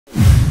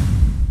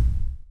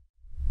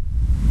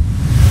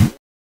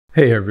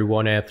Hey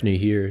everyone, Anthony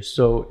here.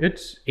 So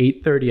it's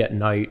 8:30 at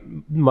night.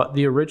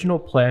 The original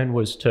plan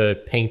was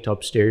to paint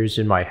upstairs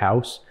in my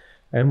house.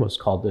 I almost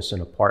called this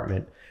an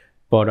apartment,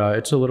 but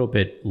it's a little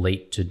bit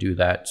late to do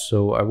that.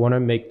 So I want to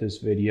make this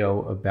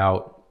video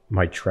about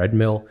my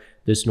treadmill,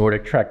 this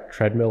Nordictrack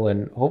treadmill,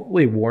 and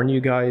hopefully warn you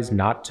guys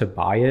not to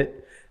buy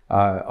it.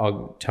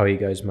 I'll tell you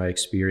guys my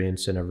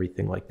experience and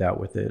everything like that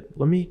with it.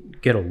 Let me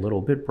get a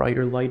little bit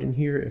brighter light in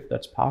here if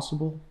that's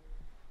possible.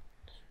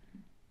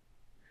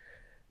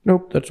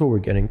 Nope, that's what we're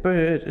getting, but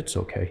it's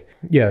okay.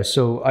 Yeah,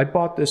 so I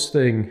bought this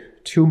thing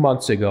 2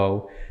 months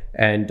ago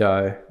and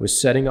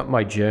was setting up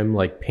my gym,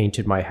 like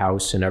painted my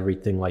house and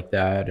everything like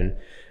that, and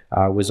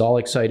was all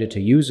excited to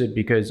use it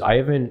because I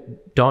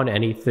haven't done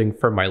anything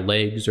for my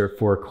legs or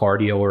for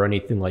cardio or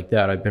anything like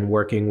that. I've been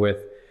working with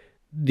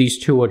these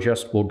two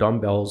adjustable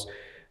dumbbells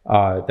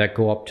that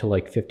go up to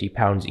like 50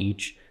 pounds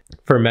each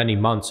for many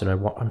months, and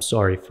I'm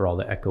sorry for all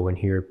the echo in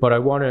here, but I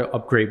want to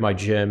upgrade my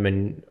gym,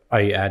 and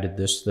I added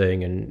this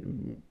thing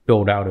and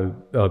build out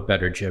a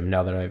better gym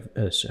now that I have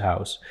this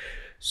house.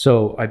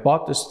 So I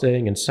bought this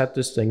thing and set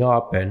this thing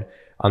up, and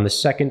on the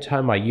second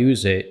time I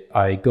use it,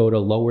 I go to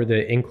lower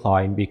the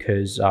incline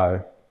because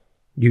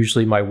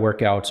usually my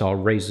workouts, I'll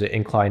raise the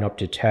incline up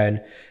to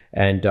 10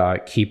 and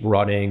keep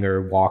running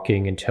or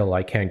walking until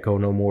I can't go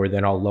no more.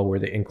 Then I'll lower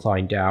the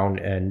incline down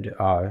and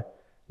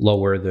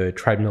lower the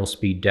treadmill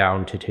speed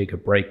down to take a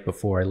break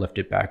before I lift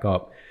it back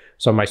up.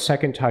 So my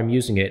second time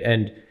using it,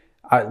 and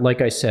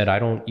like I said, I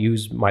don't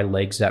use my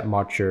legs that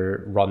much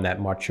or run that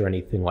much or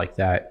anything like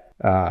that.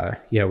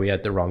 Yeah, we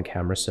had the wrong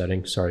camera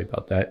setting. Sorry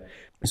about that.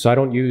 So I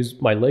don't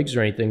use my legs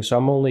or anything. So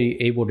I'm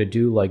only able to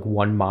do like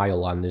 1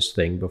 mile on this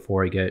thing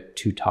before I get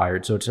too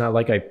tired. So it's not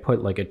like I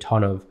put like a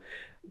ton of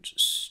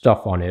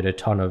stuff on it, a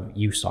ton of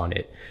use on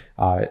it,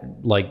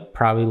 like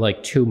probably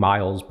like 2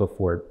 miles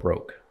before it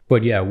broke.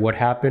 But yeah, what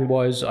happened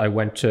was I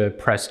went to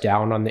press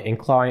down on the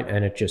incline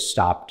and it just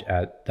stopped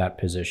at that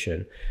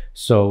position.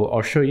 So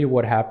I'll show you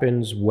what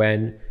happens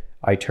when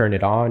I turn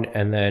it on,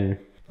 and then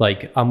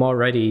like I'm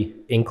already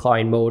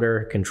incline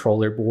motor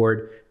controller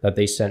board that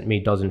they sent me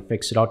doesn't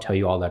fix it. I'll tell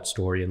you all that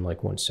story in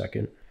like 1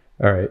 second.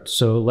 All right,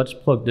 so let's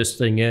plug this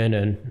thing in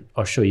and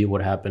I'll show you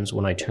what happens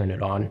when I turn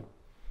it on.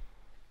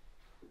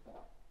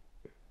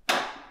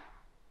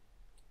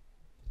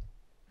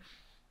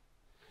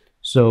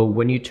 So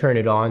when you turn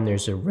it on,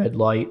 there's a red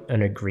light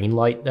and a green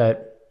light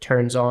that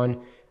turns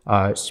on.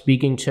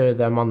 Speaking to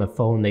them on the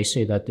phone, they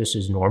say that this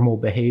is normal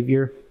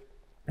behavior.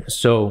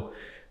 So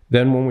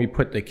then when we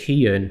put the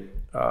key in,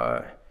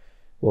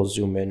 we'll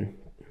zoom in.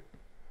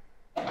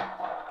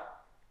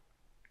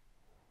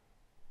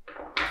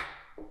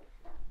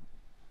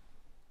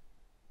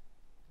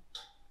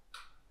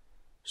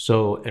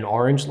 So an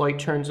orange light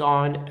turns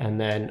on, and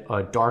then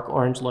a dark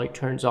orange light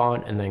turns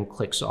on and then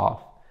clicks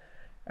off.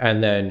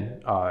 And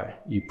then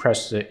you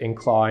press the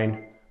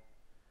incline,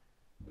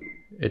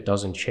 it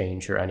doesn't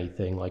change or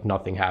anything, like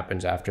nothing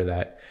happens after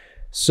that.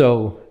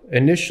 So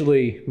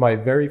initially, my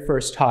very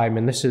first time,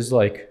 and this is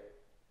like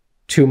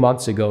 2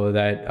 months ago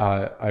that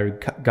I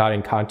got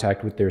in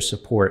contact with their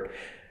support,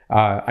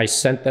 I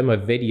sent them a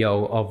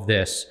video of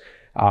this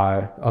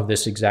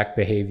exact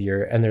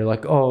behavior, and they're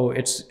like, oh,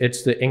 it's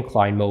the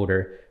incline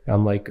motor. And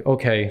I'm like,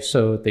 okay,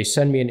 so they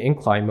send me an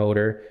incline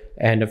motor.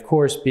 And of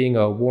course, being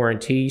a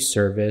warranty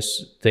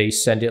service, they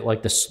send it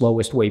like the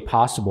slowest way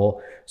possible.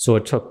 So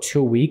it took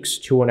 2 weeks,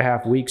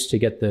 2.5 weeks to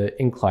get the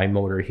incline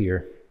motor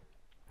here.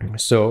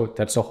 So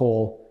that's a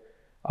whole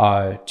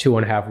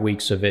 2.5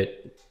 weeks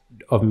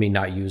of me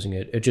not using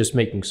it. It's just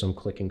making some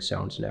clicking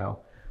sounds now.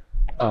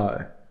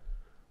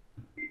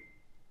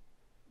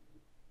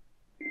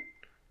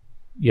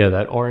 Yeah,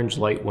 that orange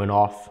light went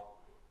off.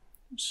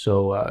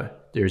 So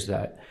there's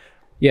that.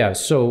 Yeah,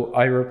 so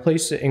I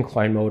replaced the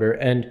incline motor,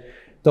 and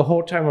the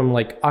whole time I'm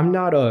like, I'm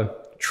not a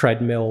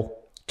treadmill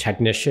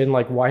technician.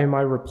 Like, why am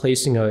I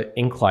replacing an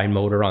incline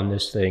motor on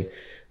this thing?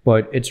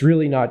 But it's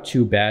really not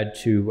too bad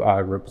to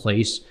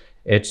replace.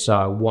 It's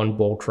one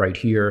bolt right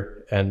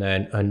here and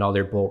then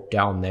another bolt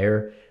down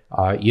there.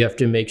 You have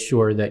to make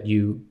sure that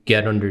you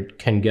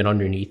can get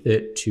underneath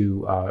it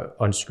to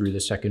unscrew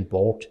the second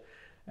bolt.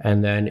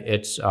 And then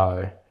it's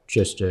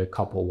just a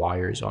couple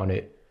wires on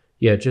it.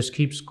 Yeah, it just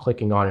keeps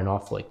clicking on and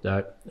off like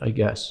that, I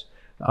guess.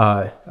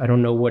 I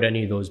don't know what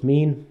any of those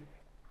mean.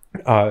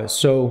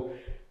 So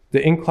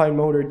the incline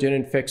motor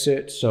didn't fix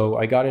it. So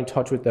I got in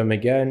touch with them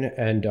again.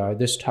 And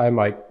this time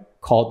I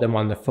called them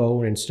on the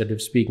phone instead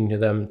of speaking to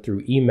them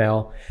through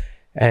email.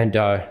 And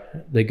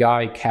the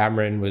guy,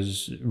 Cameron,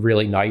 was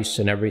really nice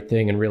and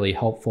everything and really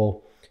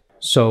helpful.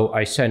 So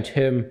I sent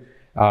him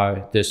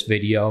this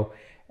video.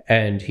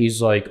 And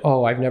he's like,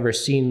 oh, I've never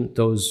seen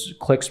those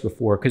clicks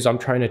before, because I'm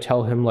trying to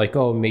tell him like,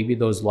 oh, maybe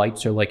those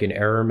lights are like an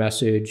error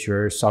message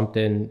or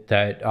something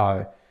that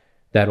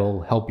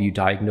that'll help you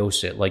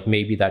diagnose it. Like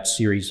maybe that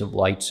series of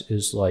lights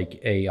is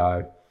like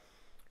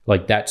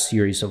that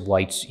series of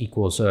lights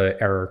equals a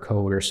error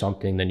code or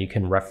something. Then you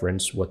can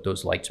reference what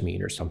those lights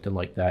mean or something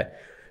like that.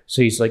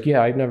 So he's like,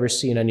 yeah, I've never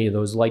seen any of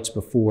those lights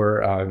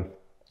before.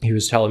 he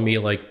was telling me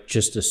like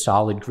just the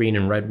solid green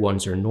and red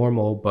ones are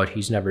normal, but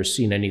he's never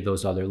seen any of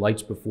those other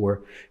lights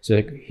before.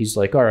 So he's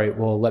like, all right,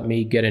 well, let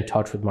me get in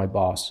touch with my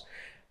boss.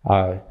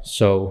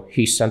 So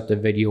he sent the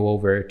video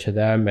over to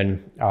them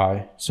and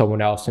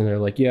someone else, and they're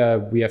like, yeah,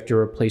 we have to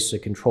replace the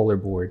controller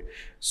board.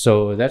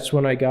 So that's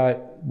when I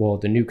got, well,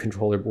 the new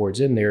controller board's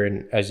in there,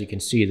 and as you can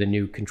see, the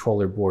new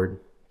controller board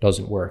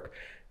doesn't work.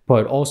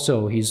 But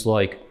also he's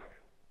like,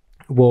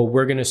 well,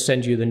 we're going to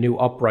send you the new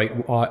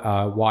upright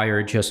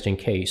wire just in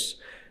case.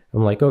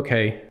 I'm like,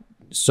 okay.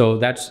 So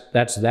that's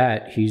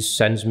that. He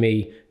sends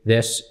me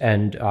this,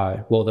 and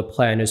well, the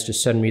plan is to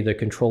send me the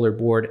controller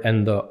board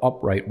and the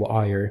upright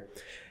wire.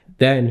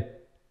 Then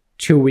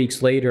 2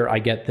 weeks later, I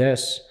get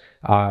this,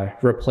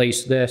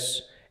 replace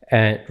this,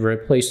 and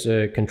replace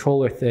the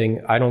controller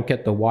thing. I don't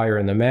get the wire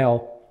in the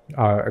mail.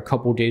 A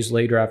couple days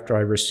later, after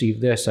I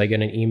receive this, I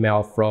get an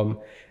email from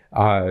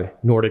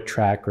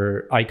Nordictrack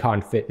or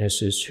Icon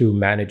Fitness is who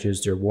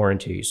manages their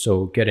warranty.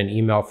 So get an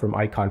email from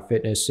Icon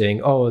Fitness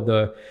saying, oh,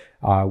 the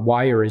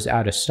wire is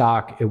out of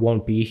stock. It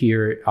won't be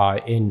here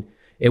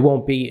it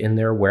won't be in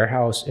their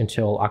warehouse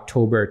until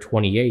October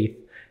 28th.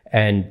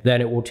 And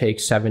then it will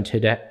take 7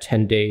 to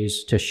 10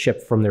 days to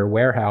ship from their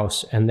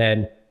warehouse. And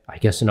then I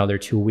guess another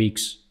 2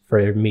 weeks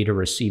for me to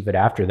receive it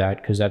after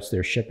that, because that's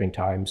their shipping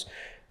times.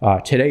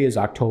 Today is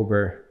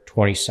October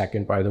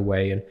 22nd, by the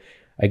way. And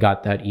I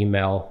got that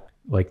email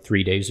like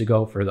 3 days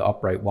ago for the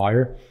upright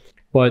wire.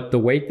 But the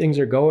way things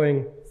are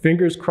going,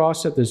 fingers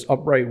crossed that this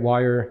upright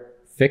wire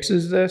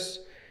fixes this,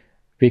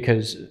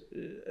 because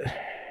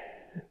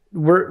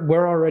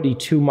we're already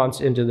 2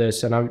 months into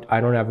this and I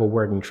don't have a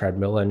working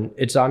treadmill, and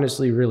it's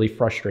honestly really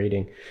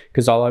frustrating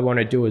because all I want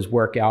to do is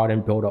work out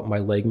and build up my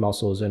leg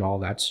muscles and all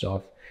that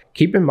stuff.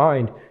 Keep in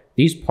mind,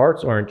 these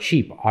parts aren't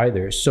cheap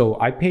either. So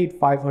I paid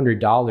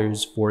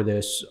 $500 for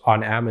this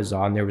on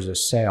Amazon. There was a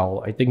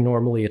sale. I think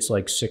normally it's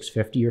like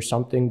 $650 or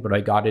something, but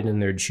I got it in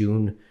their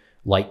June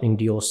lightning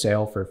deal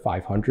sale for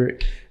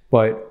 $500.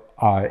 But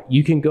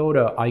you can go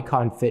to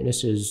Icon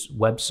Fitness's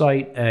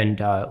website and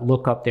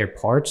look up their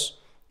parts,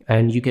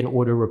 and you can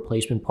order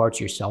replacement parts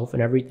yourself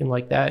and everything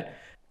like that.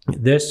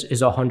 This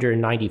is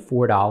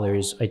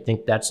 $194. I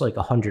think that's like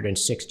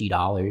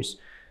 $160.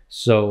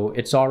 So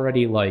it's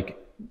already like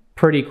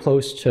pretty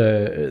close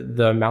to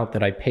the amount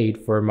that I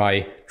paid for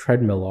my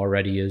treadmill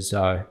already, is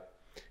or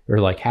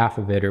like half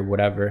of it or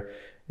whatever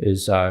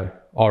is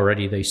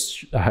already they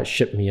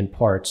shipped me in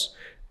parts.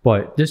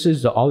 But this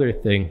is the other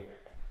thing.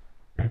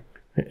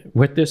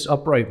 With this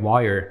upright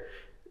wire,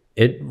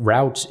 it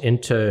routes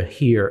into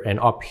here and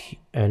up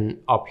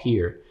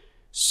here.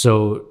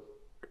 So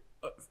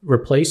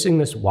replacing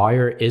this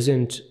wire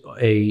isn't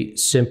a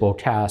simple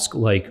task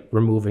like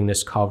removing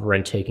this cover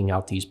and taking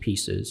out these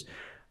pieces.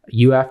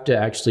 You have to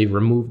actually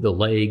remove the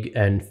leg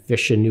and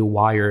fish a new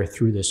wire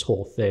through this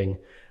whole thing.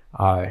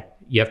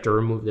 You have to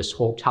remove this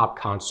whole top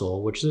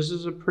console, which this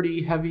is a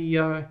pretty heavy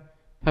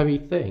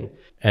thing,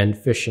 and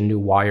fish a new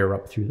wire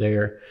up through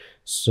there.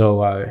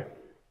 So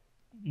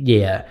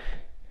yeah,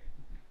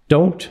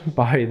 don't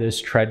buy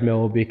this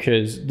treadmill,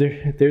 because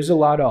there's a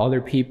lot of other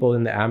people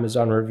in the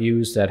Amazon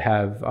reviews that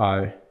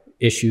have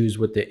issues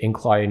with the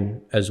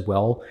incline as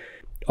well.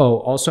 Oh,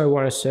 also I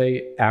want to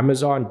say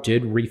Amazon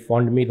did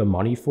refund me the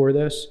money for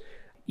this,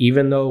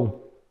 even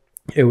though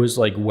it was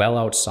like well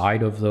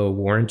outside of the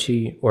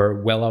warranty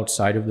or well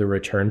outside of the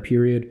return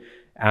period.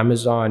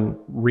 Amazon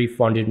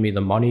refunded me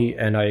the money,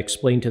 and I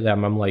explained to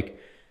them, I'm like,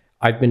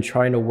 I've been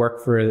trying to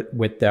work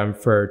with them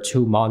for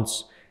 2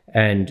 months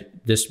and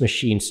this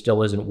machine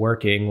still isn't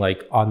working.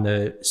 Like on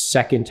the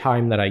second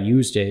time that I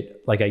used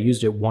it, like I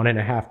used it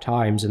 1.5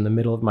 times in the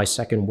middle of my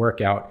second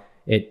workout,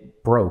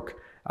 it broke.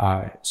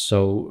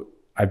 So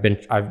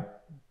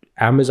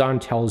Amazon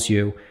tells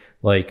you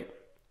like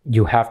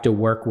you have to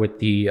work with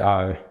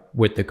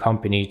the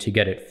company to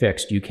get it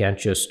fixed. You can't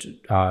just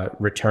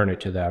return it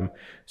to them.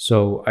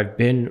 So I've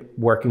been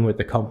working with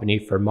the company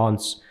for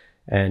months,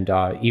 and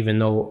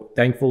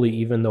thankfully,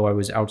 even though I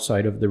was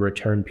outside of the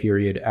return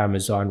period,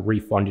 Amazon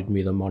refunded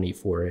me the money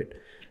for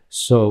it.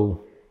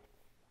 So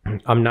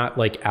I'm not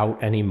like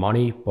out any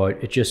money,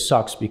 but it just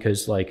sucks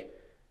because like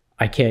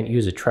I can't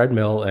use a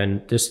treadmill,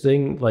 and this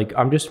thing, like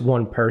I'm just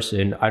one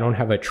person. I don't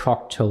have a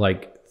truck to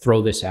like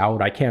throw this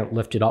out. I can't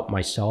lift it up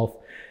myself.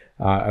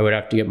 I would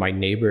have to get my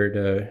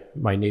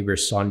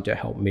neighbor's son to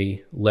help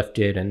me lift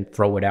it and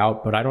throw it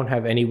out, but I don't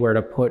have anywhere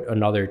to put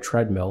another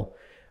treadmill.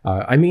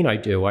 I mean, I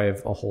do. I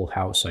have a whole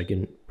house. I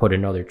can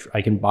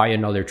buy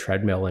another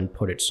treadmill and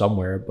put it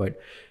somewhere, but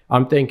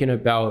I'm thinking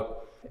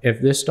about,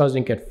 if this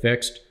doesn't get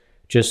fixed,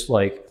 just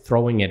like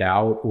throwing it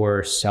out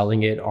or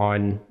selling it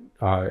on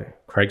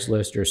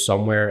Craigslist or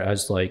somewhere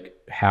as like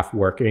half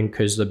working,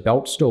 because the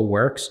belt still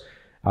works.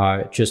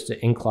 Just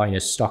the incline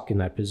is stuck in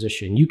that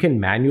position. You can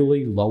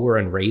manually lower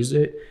and raise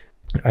it.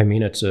 I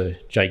mean, it's a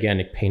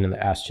gigantic pain in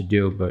the ass to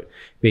do, but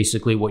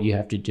basically what you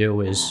have to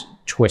do is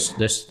twist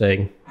this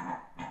thing,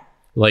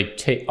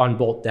 like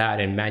unbolt that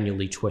and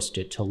manually twist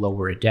it to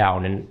lower it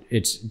down. And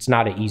it's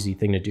not an easy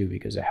thing to do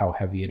because of how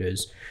heavy it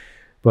is.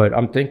 But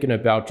I'm thinking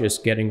about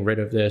just getting rid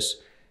of this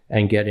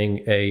and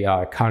getting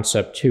a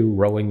Concept 2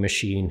 rowing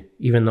machine,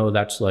 even though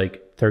that's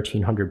like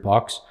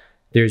 $1,300.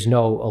 There's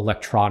no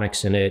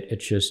electronics in it.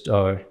 It's just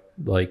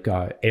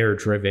air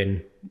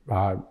driven,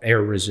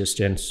 air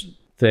resistance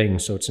thing.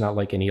 So it's not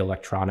like any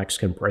electronics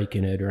can break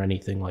in it or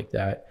anything like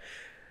that.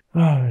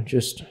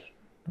 Just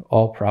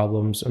all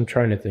problems. I'm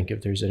trying to think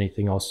if there's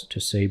anything else to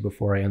say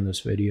before I end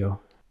this video.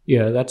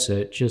 Yeah, that's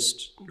it.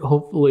 Just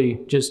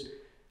hopefully just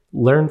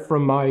learn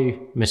from my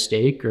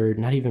mistake, or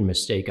not even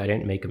mistake. I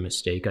didn't make a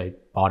mistake. I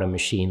bought a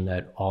machine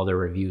that all the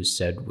reviews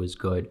said was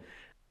good.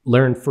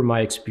 Learn from my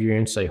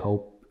experience, I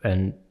hope,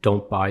 and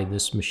don't buy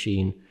this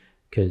machine,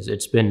 because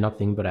it's been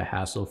nothing but a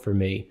hassle for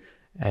me,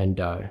 and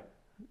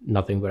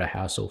nothing but a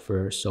hassle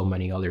for so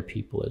many other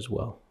people as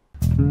well.